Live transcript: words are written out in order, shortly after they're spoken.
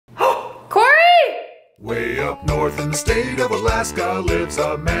Way up north in the state of Alaska lives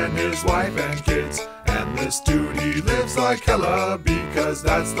a man, his wife, and kids. And this dude, he lives like hella because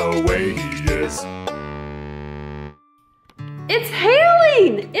that's the way he is. It's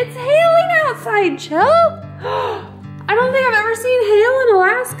hailing! It's hailing outside, Chell! I don't think I've ever seen hail in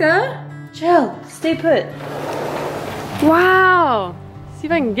Alaska. Chell, stay put. Wow. See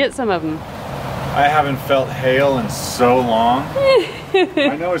if I can get some of them. I haven't felt hail in so long.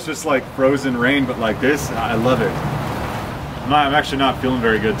 I know it's just like frozen rain, but like this, I love it. I'm actually not feeling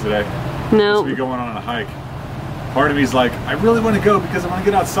very good today. No. We're going on a hike. Part of me is like, I really want to go because I want to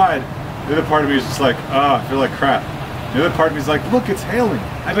get outside. The other part of me is just like, oh, I feel like crap. The other part of me is like, look, it's hailing.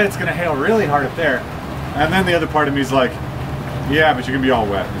 I bet it's gonna hail really hard up there. And then the other part of me is like, yeah, but you're gonna be all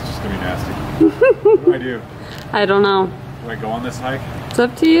wet. It's just gonna be nasty. What do I do? I don't know. Do I go on this hike? It's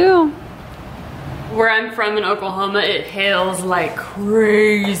up to you. Where I'm from in Oklahoma, it hails like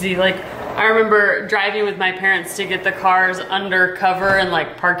crazy. Like, I remember driving with my parents to get the cars under cover in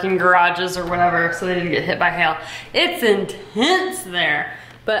like parking garages or whatever so they didn't get hit by hail. It's intense there.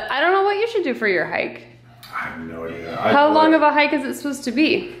 But I don't know what you should do for your hike. I have no idea. How long of a hike is it supposed to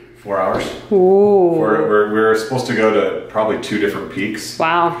be? 4 hours. Ooh. We're supposed to go to probably 2 different peaks.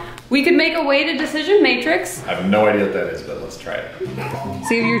 Wow. We could make a weighted decision matrix. I have no idea what that is, but let's try it.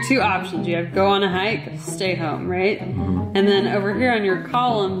 So you have your 2 options. You have go on a hike, stay home, right? And then over here on your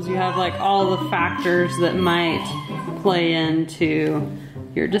columns, you have like all the factors that might play into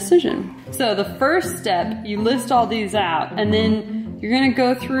your decision. So the first step, you list all these out, and then you're gonna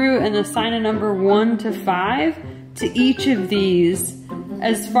go through and assign a number 1 to 5 to each of these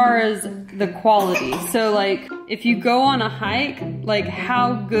as far as the quality. So like, if you go on a hike, like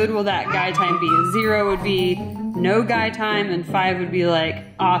how good will that guide time be? 0 would be no guide time, and 5 would be like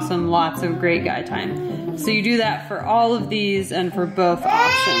awesome, lots of great guide time. So you do that for all of these and for both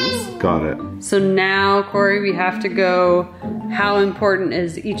options. Got it. So now, Cory, we have to go, how important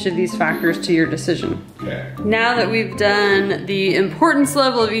is each of these factors to your decision? Okay. Now that we've done the importance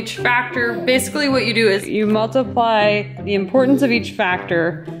level of each factor, basically what you do is you multiply the importance of each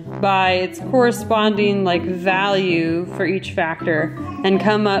factor by its corresponding like value for each factor and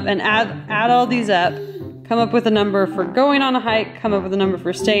come up and add all these up, come up with a number for going on a hike, come up with a number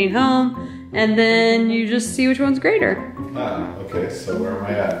for staying home, and then you just see which one's greater. Okay, so where am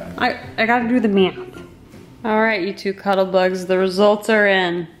I at? I gotta do the math. All right, you 2 cuddle bugs, the results are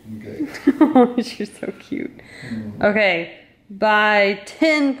in. Okay. You're so cute. Okay, by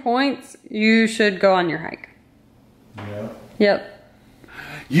 10 points, you should go on your hike. Yeah. Yep.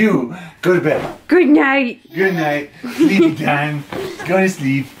 You, go to bed. Good night. Good night. Sleepy time. Go to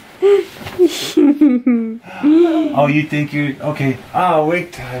sleep. Oh, you think you're, okay. Oh,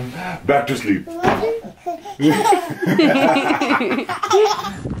 wake time. Back to sleep.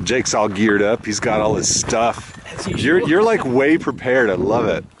 Jake's all geared up. He's got all his stuff. You're like way prepared. I love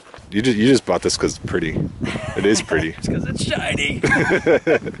it. You just bought this because it's pretty. It is pretty. It's because it's shiny.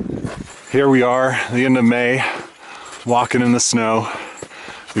 Here we are, the end of May, walking in the snow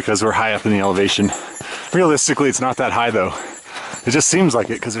because we're high up in the elevation. Realistically, it's not that high though. It just seems like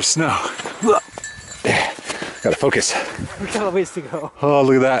it because there's snow. Gotta focus. We got a ways to go. Oh,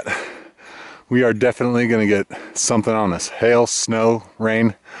 look at that. We are definitely gonna get something on us. Hail, snow,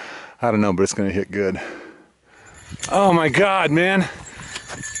 rain. I don't know, but it's gonna hit good. Oh my God, man.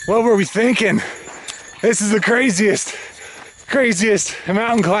 What were we thinking? This is the craziest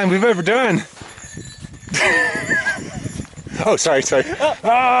mountain climb we've ever done. Oh, sorry.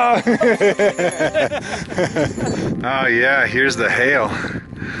 Oh. Oh yeah, here's the hail.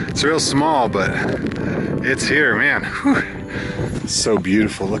 It's real small, but it's here, man. Whew. It's so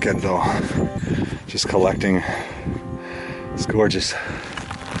beautiful. Look at it all. Just collecting. It's gorgeous.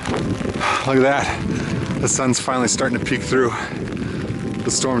 Look at that. The sun's finally starting to peek through.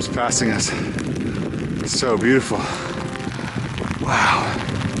 The storm's passing us. It's so beautiful. Wow.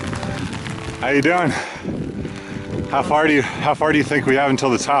 How you doing? How far do you think we have until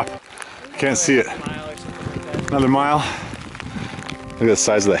the top? Can't see it. Another mile. Look at the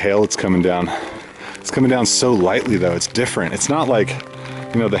size of the hail that's coming down. It's coming down so lightly though. It's different. It's not like,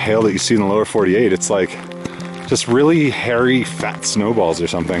 you know, the hail that you see in the lower 48. It's like just really hairy, fat snowballs or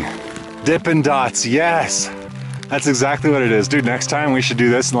something. Dippin' Dots, yes. That's exactly what it is. Dude, next time we should do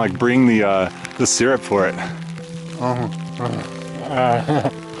this and like bring the syrup for it.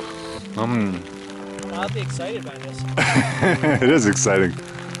 I'll be excited by this. It is exciting.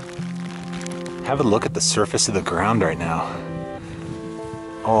 Have a look at the surface of the ground right now.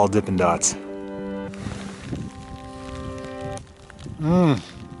 All Dippin' Dots.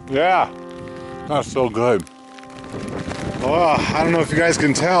 Yeah, that's so good. Oh, I don't know if you guys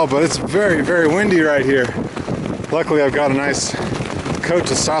can tell, but it's very, very windy right here. Luckily, I've got a nice coat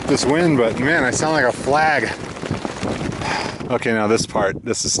to stop this wind, but man, I sound like a flag. Okay, now this part,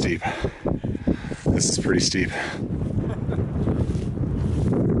 this is steep. This is pretty steep.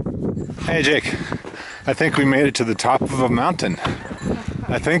 Hey, Jake. I think we made it to the top of a mountain.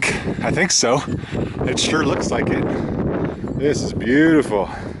 I think so. It sure looks like it. This is beautiful.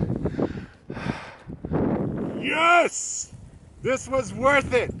 Yes! This was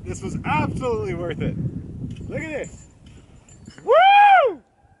worth it. This was absolutely worth it. Look at this. Woo!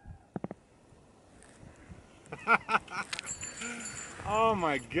 Oh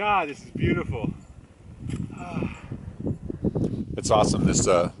my God, this is beautiful. It's awesome.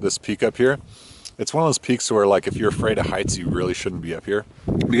 This peak up here. It's one of those peaks where, like, if you're afraid of heights, you really shouldn't be up here.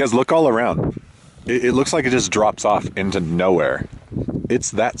 Because look all around. It looks like it just drops off into nowhere.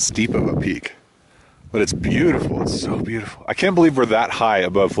 It's that steep of a peak. But it's beautiful. It's so beautiful. I can't believe we're that high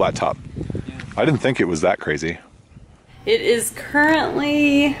above Flat Top. I didn't think it was that crazy. It is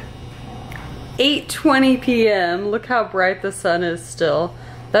currently 8:20 p.m. Look how bright the sun is still.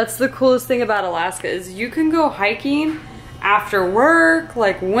 That's the coolest thing about Alaska is you can go hiking after work,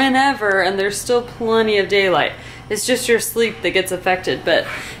 like whenever, and there's still plenty of daylight. It's just your sleep that gets affected. But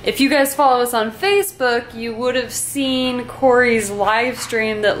if you guys follow us on Facebook, you would have seen Cory's live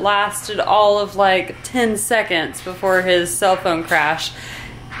stream that lasted all of like 10 seconds before his cell phone crashed.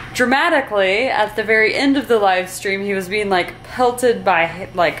 Dramatically, at the very end of the live stream, he was being like pelted by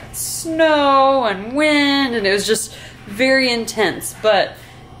like snow and wind, and it was just very intense. But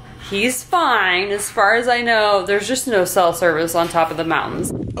he's fine, as far as I know. There's just no cell service on top of the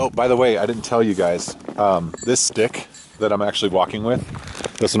mountains. Oh, by the way, I didn't tell you guys, this stick that I'm actually walking with,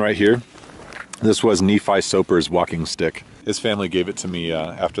 this one right here, this was Nephi Soper's walking stick. His family gave it to me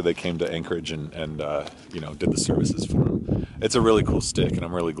after they came to Anchorage and you know, did the services for him. It's a really cool stick, and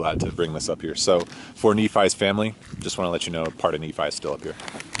I'm really glad to bring this up here. So for Nephi's family, just want to let you know part of Nephi is still up here.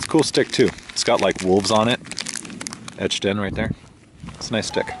 It's a cool stick too. It's got like wolves on it, etched in right there. It's a nice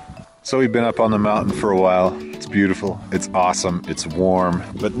stick. So we've been up on the mountain for a while. It's beautiful, it's awesome, it's warm.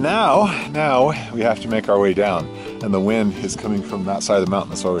 But now we have to make our way down. And the wind is coming from that side of the mountain.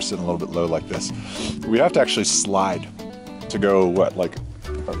 That's why we're sitting a little bit low like this. We have to actually slide to go, what, like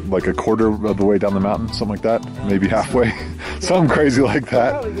a quarter of the way down the mountain, something like that? Maybe halfway, something crazy like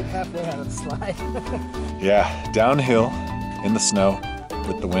that. Probably get halfway on the slide. Yeah, downhill in the snow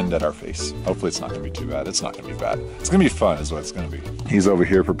with the wind at our face. Hopefully it's not gonna be too bad. It's not gonna be bad. It's gonna be fun is what it's gonna be. He's over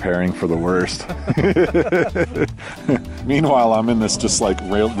here preparing for the worst. Meanwhile, I'm in this just like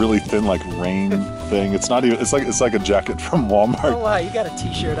really thin like rain thing. It's not even, it's like a jacket from Walmart. Oh wow, you got a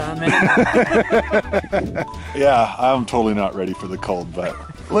t-shirt on, man. Yeah, I'm totally not ready for the cold, but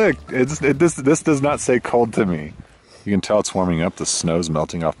look, this does not say cold to me. You can tell it's warming up. The snow's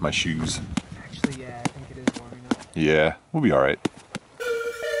melting off my shoes. Actually, yeah, I think it is warming up. Yeah, we'll be all right.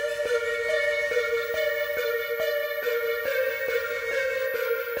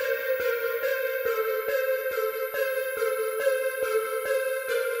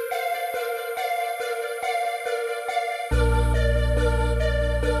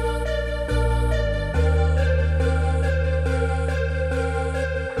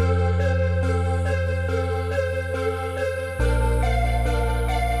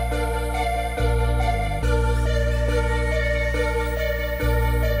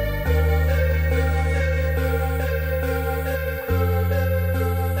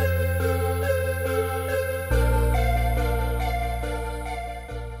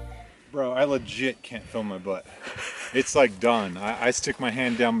 I legit can't feel my butt. It's like done. I stick my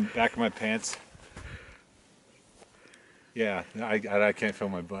hand down back of my pants. Yeah, I can't feel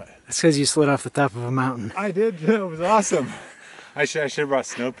my butt. That's because you slid off the top of a mountain. I did. It was awesome. I should have brought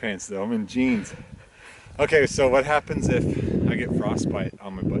snow pants though. I'm in jeans. Okay, so what happens if I get frostbite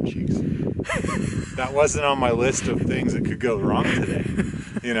on my butt cheeks? That wasn't on my list of things that could go wrong today.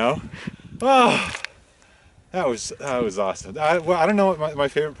 You know? Oh. That was awesome. I don't know what my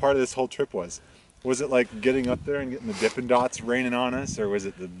favorite part of this whole trip was. Was it like getting up there and getting the Dippin' Dots raining on us, or was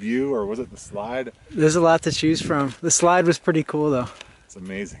it the view, or was it the slide? There's a lot to choose from. The slide was pretty cool though. It's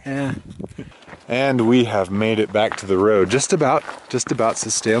amazing. Yeah. And we have made it back to the road. Just about. So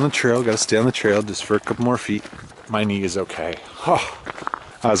stay on the trail. Gotta stay on the trail just for a couple more feet. My knee is okay. Oh.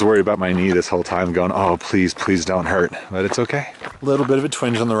 I was worried about my knee this whole time, going, oh, please don't hurt. But it's okay. A little bit of a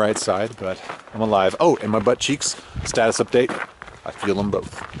twinge on the right side, but I'm alive. Oh, and my butt cheeks, status update. I feel them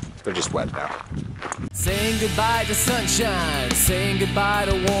both. They're just wet now. Saying goodbye to sunshine, saying goodbye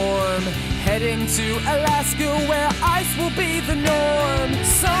to warm. Heading to Alaska where ice will be the norm.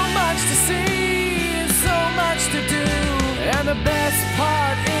 So much to see, so much to do. And the best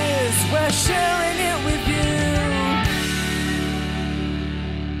part